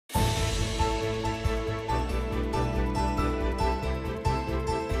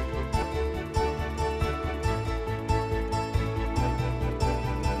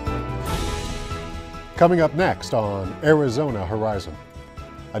Coming up next on Arizona Horizon.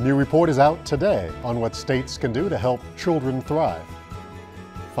 A new report is out today on what states can do to help children thrive.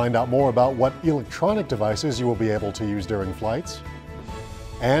 Find out more about what electronic devices you will be able to use during flights.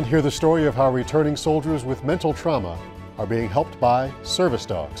 And hear the story of how returning soldiers with mental trauma are being helped by service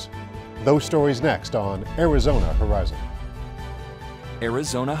dogs. Those stories next on Arizona Horizon.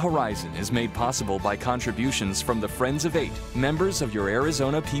 Arizona Horizon is made possible by contributions from the Friends of Eight, members of your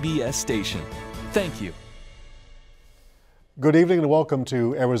Arizona PBS station. Thank you. Good evening and welcome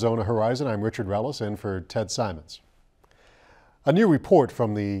to Arizona Horizon. I'm Richard Rellis in for Ted Simons. A new report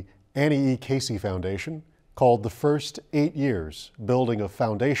from the Annie E. Casey Foundation called The First 8 Years, Building a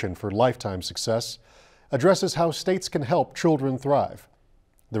Foundation for Lifetime Success, addresses how states can help children thrive.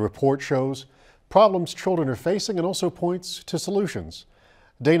 The report shows problems children are facing and also points to solutions.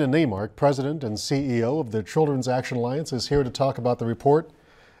 Dana Neymark, President and CEO of the Children's Action Alliance, is here to talk about the report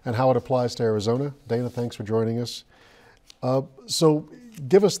and how it applies to Arizona. Dana, thanks for joining us. So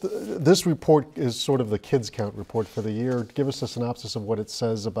give us, this report is sort of the kids count report for the year. Give us a synopsis of what it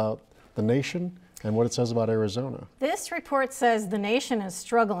says about the nation and what it says about Arizona. This report says the nation is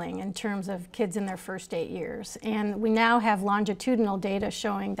struggling in terms of kids in their first 8 years. And we now have longitudinal data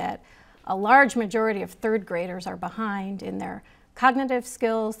showing that a large majority of third graders are behind in their cognitive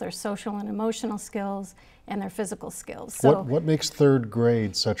skills, their social and emotional skills, and their physical skills. So what makes third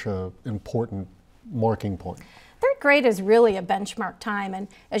grade such an important marking point? Third grade is really a benchmark time, and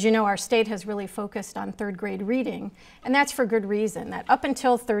as you know, our state has really focused on third grade reading, and that's for good reason. That up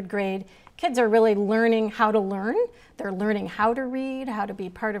until third grade, kids are really learning how to learn. They're learning how to read, how to be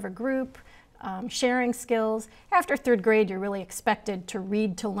part of a group, sharing skills. After third grade, you're really expected to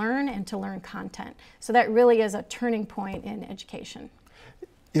read to learn and to learn content. So that really is a turning point in education.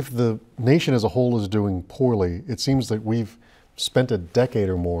 If the nation as a whole is doing poorly, it seems that we've spent a decade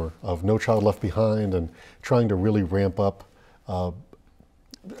or more of No Child Left Behind and trying to really ramp up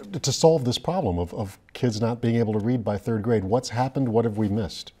to solve this problem of kids not being able to read by third grade. What's happened? What have we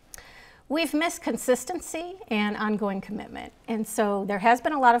missed? We've missed consistency and ongoing commitment. And so there has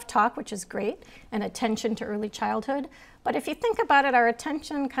been a lot of talk, which is great, and attention to early childhood. But if you think about it, our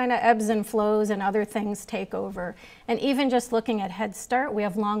attention kind of ebbs and flows and other things take over. And even just looking at Head Start, we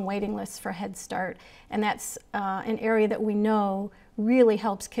have long waiting lists for Head Start. And that's an area that we know really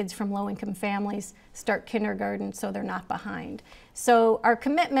helps kids from low-income families start kindergarten so they're not behind. So our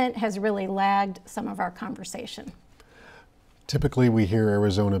commitment has really lagged some of our conversation. Typically we hear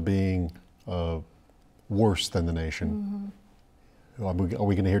Arizona being worse than the nation. Mm-hmm. Are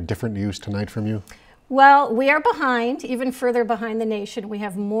we going to hear different news tonight from you? Well, we are behind, even further behind the nation. We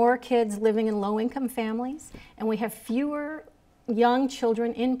have more kids living in low-income families, and we have fewer young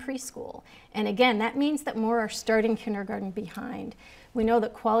children in preschool. And again, that means that more are starting kindergarten behind. We know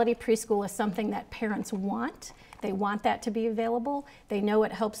that quality preschool is something that parents want. They want that to be available. They know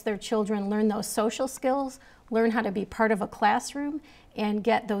it helps their children learn those social skills, learn how to be part of a classroom, and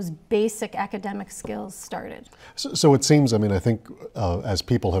get those basic academic skills started. So it seems, I mean, I think as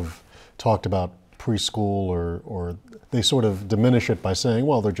people have talked about preschool, or they sort of diminish it by saying,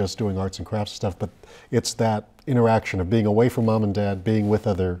 well, they're just doing arts and crafts stuff, but it's that interaction of being away from mom and dad, being with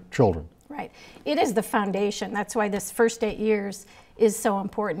other children. Right. It is the foundation. That's why this first 8 years is so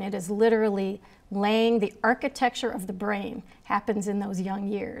important. It is literally laying the architecture of the brain happens in those young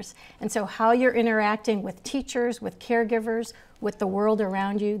years. And so how you're interacting with teachers, with caregivers, with the world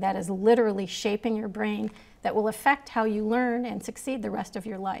around you, that is literally shaping your brain, that will affect how you learn and succeed the rest of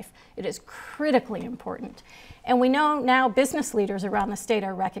your life. It is critically important. And we know now business leaders around the state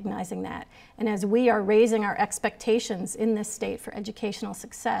are recognizing that. And as we are raising our expectations in this state for educational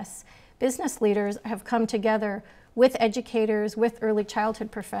success, business leaders have come together with educators, with early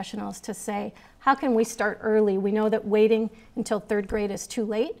childhood professionals to say, how can we start early? We know that waiting until third grade is too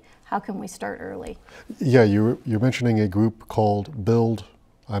late. How can we start early? Yeah, you're mentioning a group called BUILD.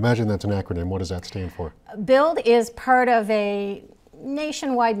 I imagine that's an acronym. What does that stand for? BUILD is part of a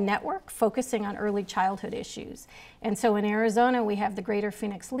nationwide network focusing on early childhood issues. And so in Arizona, we have the Greater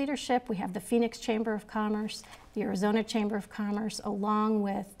Phoenix Leadership, we have the Phoenix Chamber of Commerce, the Arizona Chamber of Commerce, along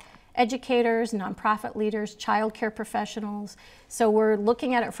with educators, nonprofit leaders, child care professionals. So we're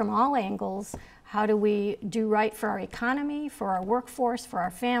looking at it from all angles. How do we do right for our economy, for our workforce, for our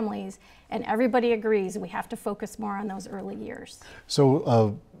families? And everybody agrees we have to focus more on those early years.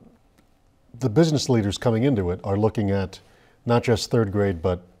 So the business leaders coming into it are looking at not just third grade,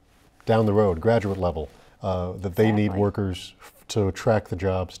 but down the road, graduate level, that they need workers to attract the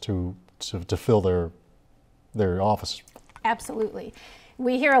jobs to fill their office. Absolutely.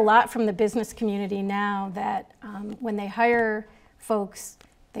 We hear a lot from the business community now that when they hire folks,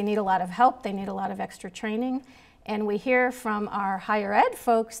 They need a lot of help, they need a lot of extra training. And we hear from our higher ed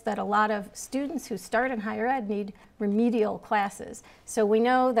folks that a lot of students who start in higher ed need remedial classes. So we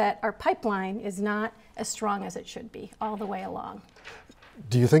know that our pipeline is not as strong as it should be all the way along.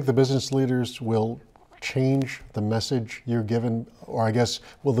 Do you think the business leaders will change the message you're given? Or I guess,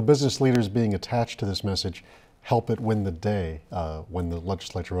 will the business leaders being attached to this message help it win the day when the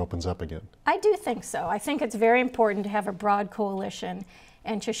legislature opens up again? I do think so. I think it's very important to have a broad coalition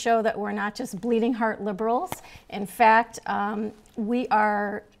and to show that we're not just bleeding heart liberals. In fact, we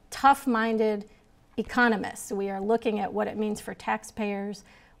are tough-minded economists. We are looking at what it means for taxpayers,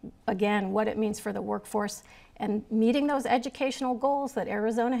 again, what it means for the workforce, and meeting those educational goals that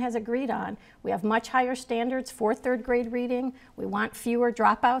Arizona has agreed on. We have much higher standards for third grade reading. We want fewer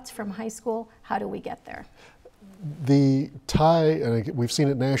dropouts from high school. How do we get there? The tie, and we've seen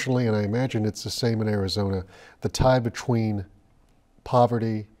it nationally, and I imagine it's the same in Arizona, the tie between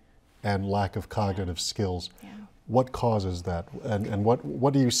poverty and lack of cognitive skills. Yeah. What causes that, and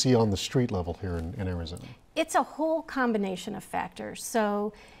what do you see on the street level here in Arizona? It's a whole combination of factors.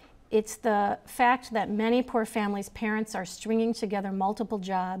 So it's the fact that many poor families' parents are stringing together multiple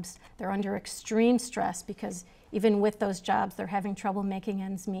jobs. They're under extreme stress because even with those jobs, they're having trouble making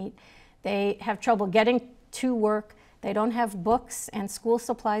ends meet. They have trouble getting to work. They don't have books and school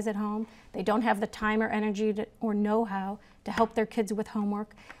supplies at home. They don't have the time or energy or know-how to help their kids with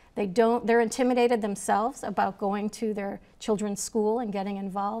homework. They're intimidated themselves about going to their children's school and getting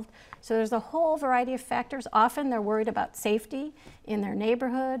involved. So there's a whole variety of factors. Often they're worried about safety in their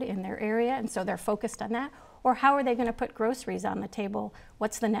neighborhood, in their area, and so they're focused on that. Or how are they going to put groceries on the table?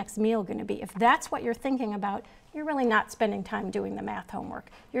 What's the next meal going to be? If that's what you're thinking about, you're really not spending time doing the math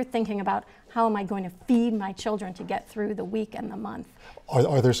homework. You're thinking about, how am I going to feed my children to get through the week and the month?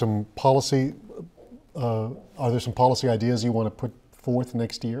 Are there some policy ideas you want to put forth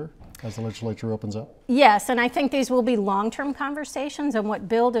next year as the legislature opens up? Yes, and I think these will be long-term conversations, and what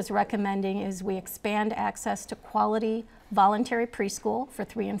BUILD is recommending is we expand access to quality voluntary preschool for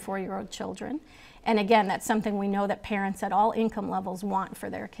 3- and 4-year-old children. And again, that's something we know that parents at all income levels want for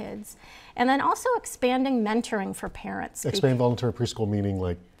their kids. And then also expanding mentoring for parents. Expand voluntary preschool meaning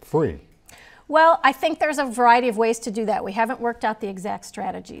like free? Well, I think there's a variety of ways to do that. We haven't worked out the exact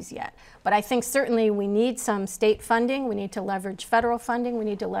strategies yet. But I think certainly we need some state funding, we need to leverage federal funding, we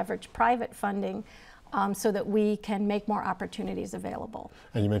need to leverage private funding so that we can make more opportunities available.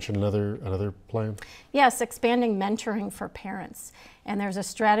 And you mentioned another plan? Yes, expanding mentoring for parents. And there's a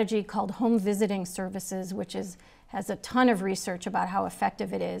strategy called home visiting services, which has a ton of research about how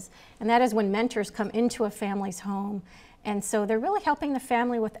effective it is. And that is when mentors come into a family's home. And so they're really helping the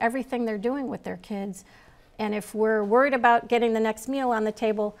family with everything they're doing with their kids. And if we're worried about getting the next meal on the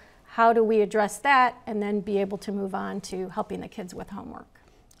table, how do we address that and then be able to move on to helping the kids with homework?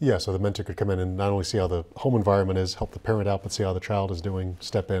 Yeah, so the mentor could come in and not only see how the home environment is, help the parent out, but see how the child is doing,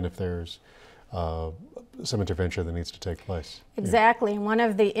 step in if there's some intervention that needs to take place. Exactly, and one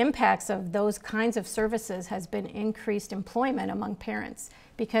of the impacts of those kinds of services has been increased employment among parents,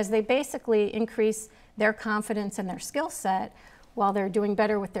 because they basically increase their confidence and their skill set. While they're doing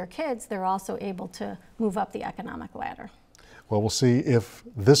better with their kids, they're also able to move up the economic ladder. Well, we'll see if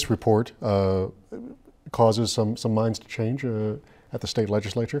this report causes some minds to change at the state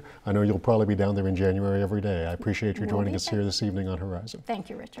legislature. I know you'll probably be down there in January every day. I appreciate you joining us here this evening on Horizon. Thank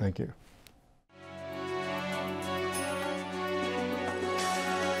you, Richard. Thank you.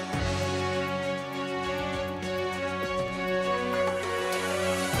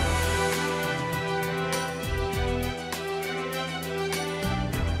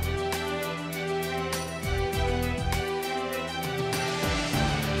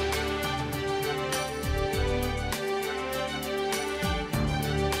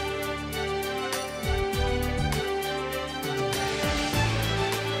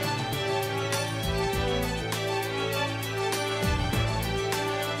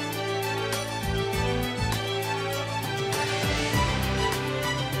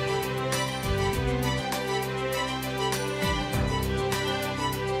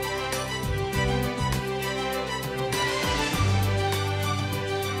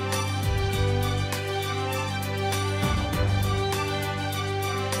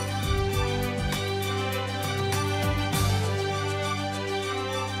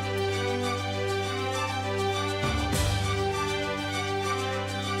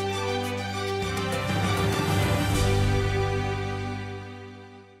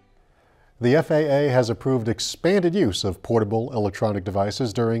 The FAA has approved expanded use of portable electronic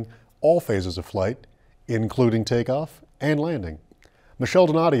devices during all phases of flight, including takeoff and landing. Michelle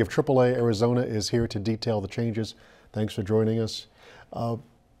Donati of AAA Arizona is here to detail the changes. Thanks for joining us.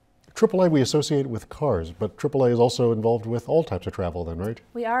 AAA we associate with cars, but AAA is also involved with all types of travel then, right?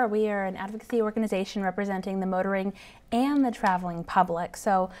 We are. We are an advocacy organization representing the motoring and the traveling public.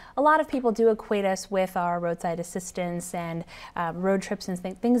 So a lot of people do equate us with our roadside assistance and road trips and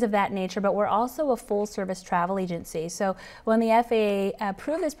things of that nature, but we're also a full service travel agency. So when the FAA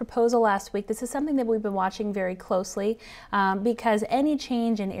approved this proposal last week, this is something that we've been watching very closely because any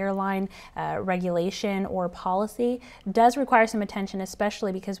change in airline regulation or policy does require some attention,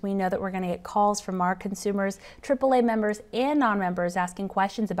 especially because we know that we're going to get calls from our consumers, AAA members and non-members, asking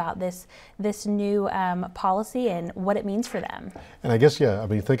questions about this new policy and what it means for them. And I guess, yeah, I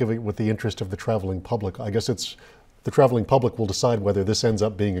mean, think of it with the interest of the traveling public. I guess it's the traveling public will decide whether this ends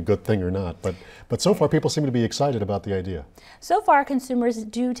up being a good thing or not. But so far, people seem to be excited about the idea. So far, consumers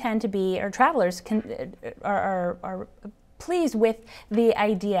do tend to be, or travelers are pleased with the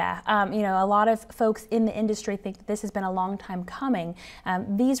idea. You know, a lot of folks in the industry think that this has been a long time coming.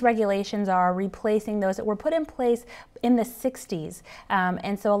 These regulations are replacing those that were put in place in the 60s.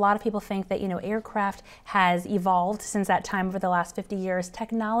 And so a lot of people think that, you know, aircraft has evolved since that time over the last 50 years.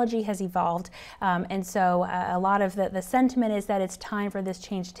 Technology has evolved. And so a lot of the sentiment is that it's time for this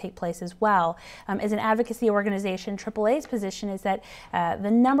change to take place as well. As an advocacy organization, AAA's position is that the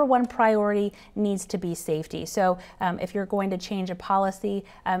 #1 priority needs to be safety. So if you're going to change a policy,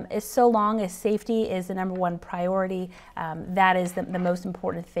 so long as safety is the #1 priority, that is the most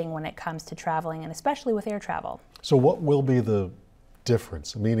important thing when it comes to traveling, and especially with air travel. So what will be the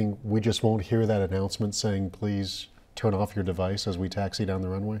difference? Meaning we just won't hear that announcement saying, please turn off your device as we taxi down the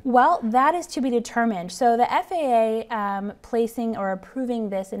runway? Well, that is to be determined. So the FAA placing or approving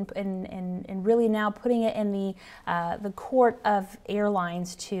this and really now putting it in the court of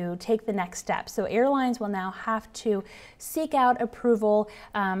airlines to take the next step. So airlines will now have to seek out approval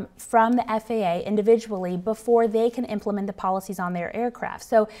from the FAA individually before they can implement the policies on their aircraft.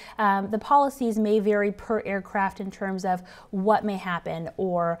 So the policies may vary per aircraft in terms of what may happen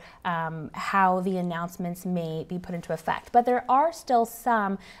or how the announcements may be put into effect. But there are still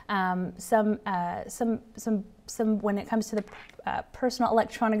some when it comes to the personal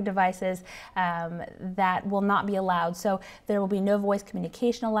electronic devices that will not be allowed. So there will be no voice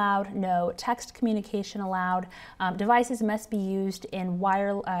communication allowed, no text communication allowed. Devices must be used in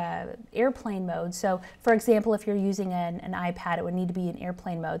airplane mode. So for example, if you're using an iPad, it would need to be in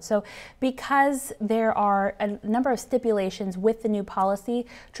airplane mode. So because there are a number of stipulations with the new policy,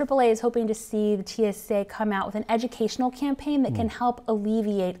 AAA is hoping to see the TSA come out with an educational campaign that can help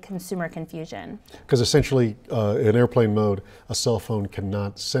alleviate consumer confusion. Because essentially, in airplane mode, a cell phone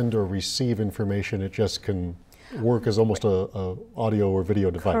cannot send or receive information. It just can work as almost a audio or video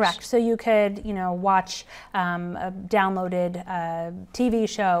device. Correct. So you could, you know, watch a downloaded TV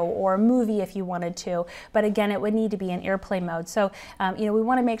show or a movie if you wanted to, but again, it would need to be in airplane mode. So, you know, we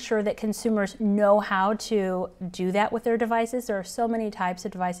want to make sure that consumers know how to do that with their devices. There are so many types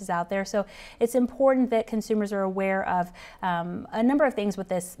of devices out there, so it's important that consumers are aware of a number of things with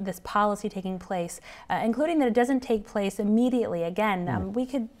this policy taking place, including that it doesn't take place immediately. Again, we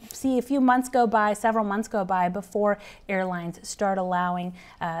could see a few months go by, several months go by before airlines start allowing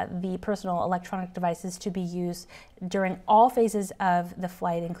the personal electronic devices to be used during all phases of the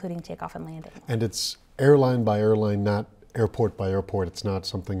flight, including takeoff and landing. And it's airline by airline, not airport by airport. It's not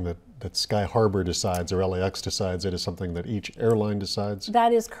something that Sky Harbor decides or LAX decides. It is something that each airline decides?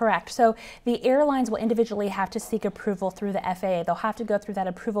 That is correct. So the airlines will individually have to seek approval through the FAA. They'll have to go through that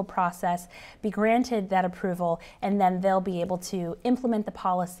approval process, be granted that approval, and then they'll be able to implement the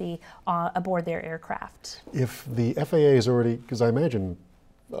policy aboard their aircraft. If the FAA is already, because I imagine,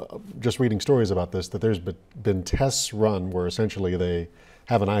 just reading stories about this, that there's been tests run where essentially they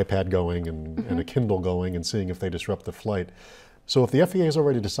have an iPad going and a Kindle going and seeing if they disrupt the flight. So if the FAA has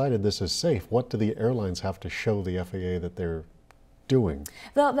already decided this is safe, what do the airlines have to show the FAA that they're doing?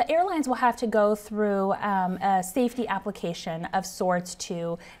 The airlines will have to go through a safety application of sorts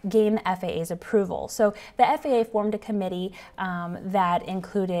to gain the FAA's approval. So the FAA formed a committee that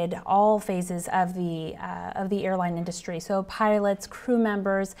included all phases of the airline industry. So pilots, crew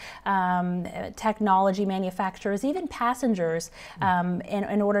members, technology manufacturers, even passengers,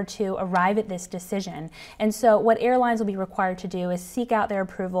 in order to arrive at this decision. And so what airlines will be required to do is seek out their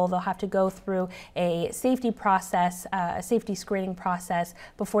approval. They'll have to go through a safety process, a safety screening process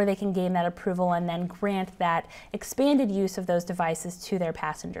before they can gain that approval and then grant that expanded use of those devices to their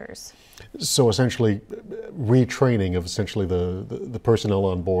passengers. So essentially retraining of essentially the personnel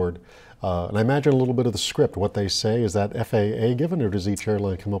on board. And I imagine a little bit of the script, what they say, is that FAA given, or does each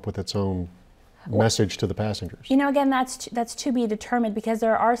airline come up with its own message to the passengers? You know, again, that's to be determined, because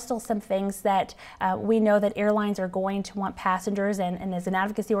there are still some things that we know that airlines are going to want passengers, and as an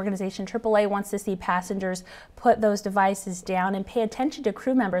advocacy organization, AAA wants to see passengers put those devices down and pay attention to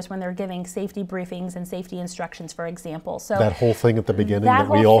crew members when they're giving safety briefings and safety instructions, for example. So that whole thing at the beginning that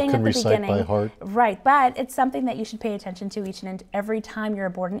we all can recite by heart. Right, but it's something that you should pay attention to each and every time you're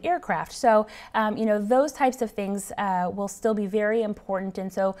aboard an aircraft. So, you know, those types of things will still be very important,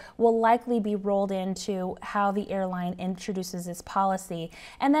 and so will likely be rolled into how the airline introduces this policy.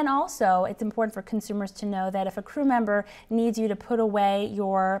 And then also, it's important for consumers to know that if a crew member needs you to put away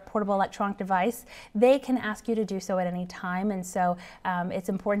your portable electronic device, they can ask you to do so at any time. And so it's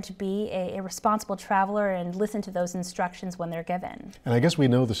important to be a responsible traveler and listen to those instructions when they're given. And I guess we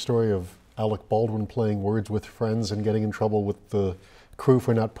know the story of Alec Baldwin playing words with friends and getting in trouble with the crew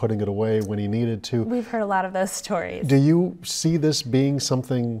for not putting it away when he needed to. We've heard a lot of those stories. Do you see this being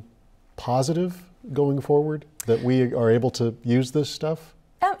something positive going forward, that we are able to use this stuff?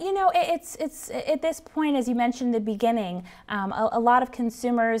 You know, it's at this point, as you mentioned in the beginning, a lot of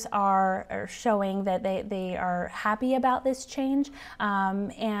consumers are showing that they are happy about this change.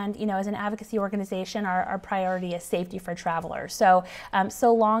 And, you know, as an advocacy organization, our priority is safety for travelers. So,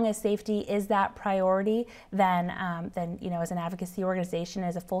 so long as safety is that priority, then, you know, as an advocacy organization,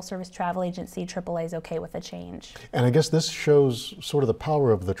 as a full-service travel agency, AAA is okay with the change. And I guess this shows sort of the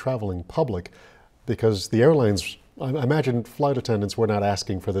power of the traveling public, because the airlines, I imagine flight attendants were not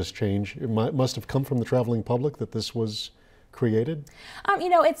asking for this change. It must have come from the traveling public that this was created? You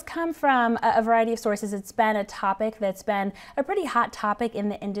know, it's come from a variety of sources. It's been a topic that's been a pretty hot topic in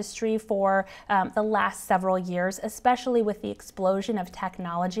the industry for the last several years, especially with the explosion of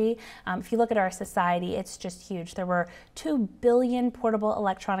technology. If you look at our society, it's just huge. There were 2 billion portable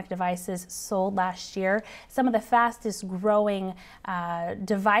electronic devices sold last year. Some of the fastest growing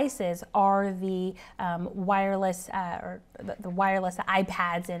devices are the wireless or the wireless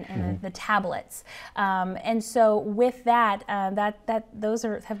iPads and the tablets. And so with that, those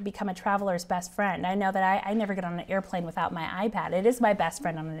have become a traveler's best friend. I know that I never get on an airplane without my iPad. It is my best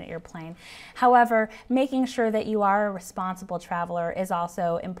friend on an airplane. However, making sure that you are a responsible traveler is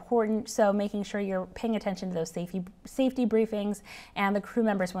also important. So making sure you're paying attention to those safety briefings and the crew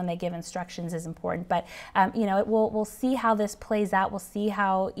members when they give instructions is important. But you know, we'll see how this plays out. We'll see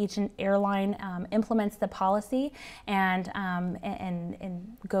how each airline implements the policy and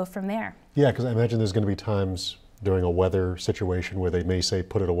go from there. Yeah, because I imagine there's going to be times during a weather situation where they may say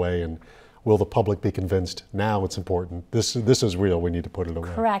put it away, and will the public be convinced now it's important? This is real, we need to put it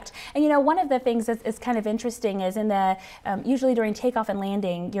away. Correct. And you know, one of the things that's kind of interesting is in the, usually during takeoff and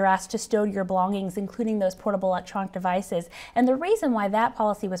landing, you're asked to stow your belongings, including those portable electronic devices. And the reason why that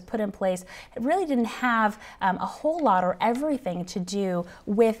policy was put in place, it really didn't have a whole lot or everything to do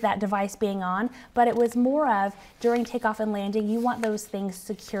with that device being on, but it was more of during takeoff and landing, you want those things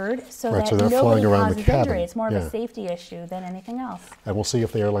secured so that nobody causes injury. It's more of a safety issue than anything else. And we'll see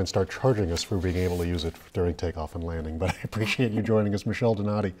if the airlines start charging us for being able to use it during takeoff and landing. But I appreciate you joining us, Michelle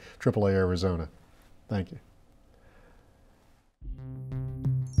Donati, AAA Arizona. Thank you.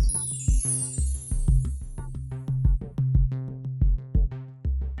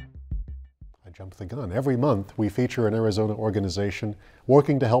 I jumped the gun. Every month we feature an Arizona organization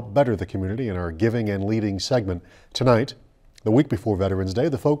working to help better the community in our Giving and Leading segment. Tonight, the week before Veterans Day,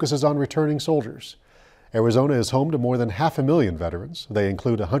 the focus is on returning soldiers. Arizona is home to more than 500,000 veterans. They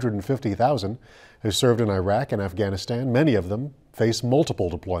include 150,000 who served in Iraq and Afghanistan. Many of them face multiple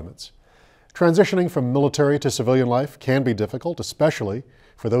deployments. Transitioning from military to civilian life can be difficult, especially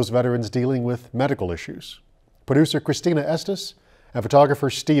for those veterans dealing with medical issues. Producer Christina Estes and photographer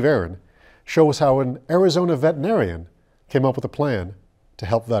Steve Aaron show us how an Arizona veterinarian came up with a plan to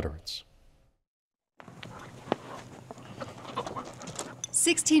help veterans.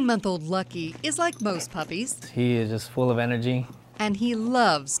 16-month-old Lucky is like most puppies. He is just full of energy. And he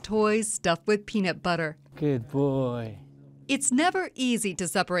loves toys stuffed with peanut butter. Good boy. It's never easy to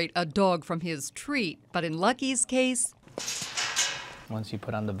separate a dog from his treat, but in Lucky's case, once you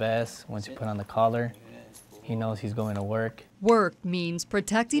put on the vest, once you put on the collar, he knows he's going to work. Work means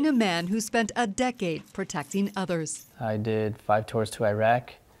protecting a man who spent a decade protecting others. I did 5 tours to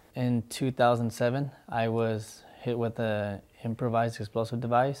Iraq. In 2007, I was hit with a improvised explosive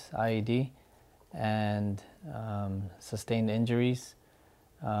device, IED, and sustained injuries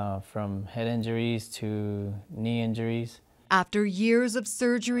from head injuries to knee injuries. After years of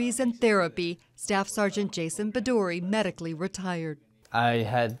surgeries and therapy, Staff Sergeant Jason Badori medically retired. I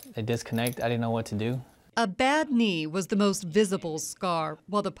had a disconnect. I didn't know what to do. A bad knee was the most visible scar,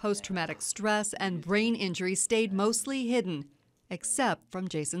 while the post-traumatic stress and brain injury stayed mostly hidden, except from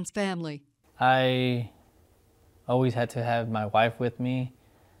Jason's family. I always had to have my wife with me.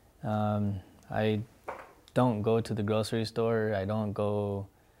 I don't go to the grocery store. I don't go,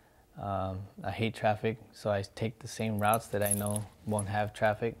 I hate traffic, so I take the same routes that I know won't have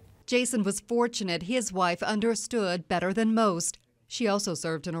traffic. Jason was fortunate his wife understood better than most. She also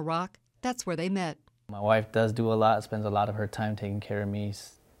served in Iraq. That's where they met. My wife does do a lot, spends a lot of her time taking care of me,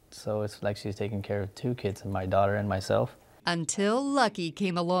 so it's like she's taking care of 2 kids, my daughter and myself. Until Lucky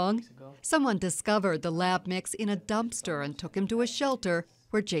came along. Someone discovered the lab mix in a dumpster and took him to a shelter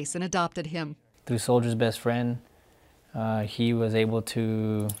where Jason adopted him. Through Soldier's Best Friend, he was able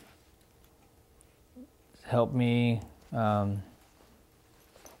to help me, I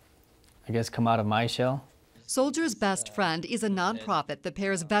guess, come out of my shell. Soldier's Best Friend is a nonprofit that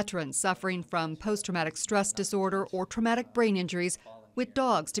pairs veterans suffering from post-traumatic stress disorder or traumatic brain injuries with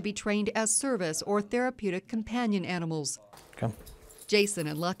dogs to be trained as service or therapeutic companion animals. Come. Jason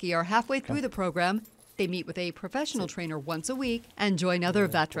and Lucky are halfway through the program. They meet with a professional trainer once a week and join other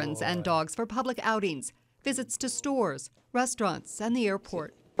veterans and dogs for public outings, visits to stores, restaurants, and the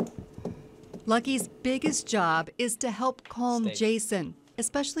airport. Lucky's biggest job is to help calm Jason,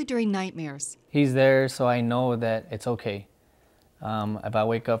 especially during nightmares. He's there so I know that it's okay. If I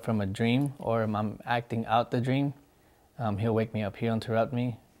wake up from a dream or if I'm acting out the dream, he'll wake me up. He'll interrupt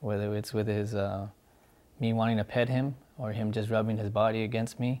me, whether it's with his me wanting to pet him or him just rubbing his body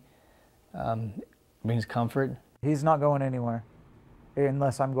against me. Brings comfort. He's not going anywhere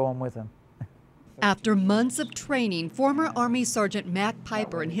unless I'm going with him. After months of training, former Army Sergeant Mac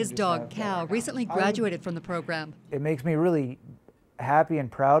Piper and his dog Cal recently graduated from the program. It makes me really happy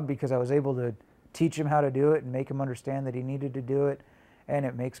and proud because I was able to teach him how to do it and make him understand that he needed to do it, and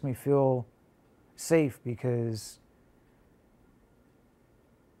it makes me feel safe because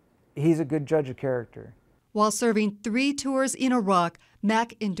he's a good judge of character. While serving 3 tours in Iraq,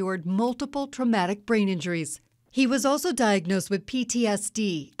 Mac endured multiple traumatic brain injuries. He was also diagnosed with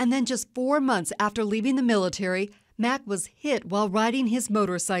PTSD, and then just 4 months after leaving the military, Mac was hit while riding his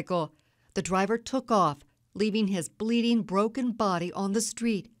motorcycle. The driver took off, leaving his bleeding, broken body on the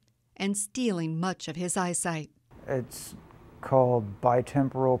street and stealing much of his eyesight. It's called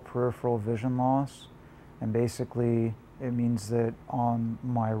bitemporal peripheral vision loss, and basically it means that on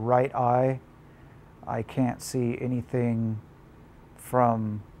my right eye, I can't see anything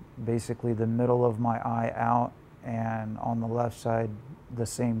from basically the middle of my eye out, and on the left side, the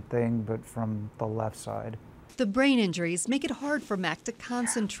same thing, but from the left side. The brain injuries make it hard for Mac to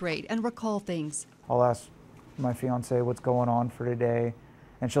concentrate and recall things. I'll ask my fiance what's going on for today,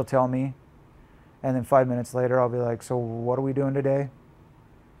 and she'll tell me, and then 5 minutes later I'll be like, so what are we doing today?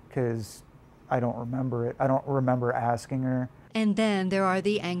 Because I don't remember it. I don't remember asking her. And then there are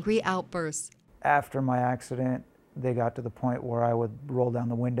the angry outbursts. After my accident, they got to the point where I would roll down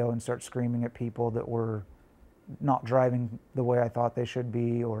the window and start screaming at people that were not driving the way I thought they should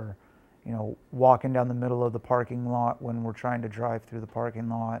be, or, you know, walking down the middle of the parking lot when we're trying to drive through the parking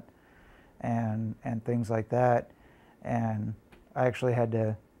lot, and things like that. And I actually had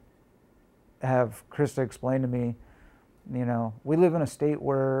to have Krista explain to me, you know, we live in a state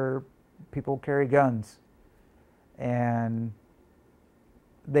where people carry guns, and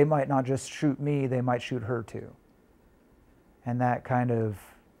they might not just shoot me, they might shoot her too. And that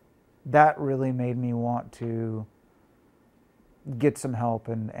really made me want to get some help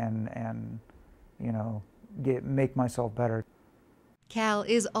and you know, make myself better. Cal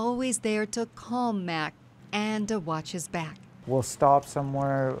is always there to calm Mac and to watch his back. We'll stop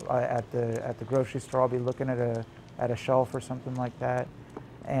somewhere at the grocery store. I'll be looking at a shelf or something like that,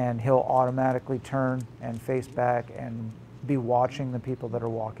 and he'll automatically turn and face back and be watching the people that are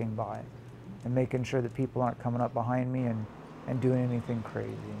walking by and making sure that people aren't coming up behind me and doing anything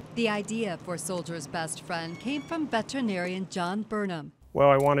crazy. The idea for Soldier's Best Friend came from veterinarian John Burnham. Well,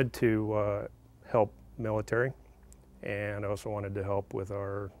 I wanted to help military, and I also wanted to help with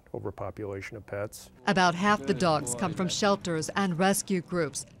our overpopulation of pets. About half the dogs come from shelters and rescue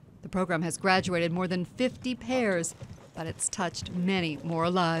groups. The program has graduated more than 50 pairs, but it's touched many more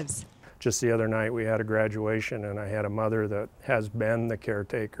lives. Just the other night we had a graduation, and I had a mother that has been the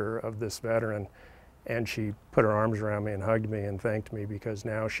caretaker of this veteran, and she put her arms around me and hugged me and thanked me because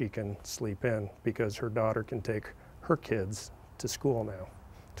now she can sleep in because her daughter can take her kids to school now,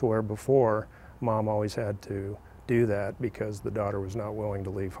 to where before mom always had to do that because the daughter was not willing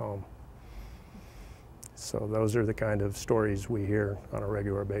to leave home. So those are the kind of stories we hear on a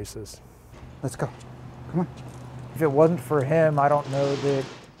regular basis. Let's go. Come on. If it wasn't for him, I don't know that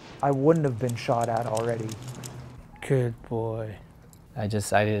I wouldn't have been shot at already. Good boy. I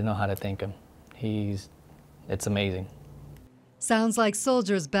didn't know how to thank him. It's amazing. Sounds like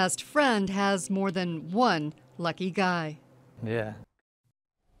Soldier's Best Friend has more than one lucky guy. Yeah.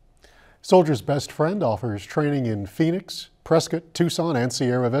 Soldier's Best Friend offers training in Phoenix, Prescott, Tucson, and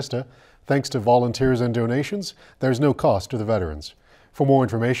Sierra Vista. Thanks to volunteers and donations, there's no cost to the veterans. For more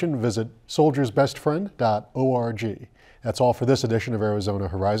information, visit soldiersbestfriend.org. That's all for this edition of Arizona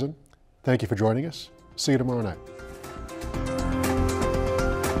Horizon. Thank you for joining us. See you tomorrow night.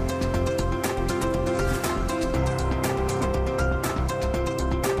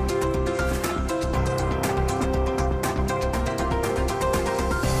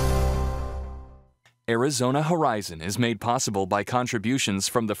 Arizona Horizon is made possible by contributions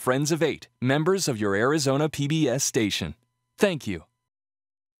from the Friends of Eight, members of your Arizona PBS station. Thank you.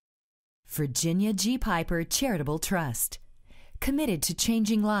 Virginia G. Piper Charitable Trust. Committed to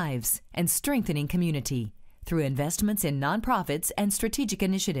changing lives and strengthening community through investments in nonprofits and strategic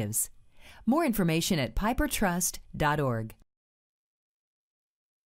initiatives. More information at pipertrust.org.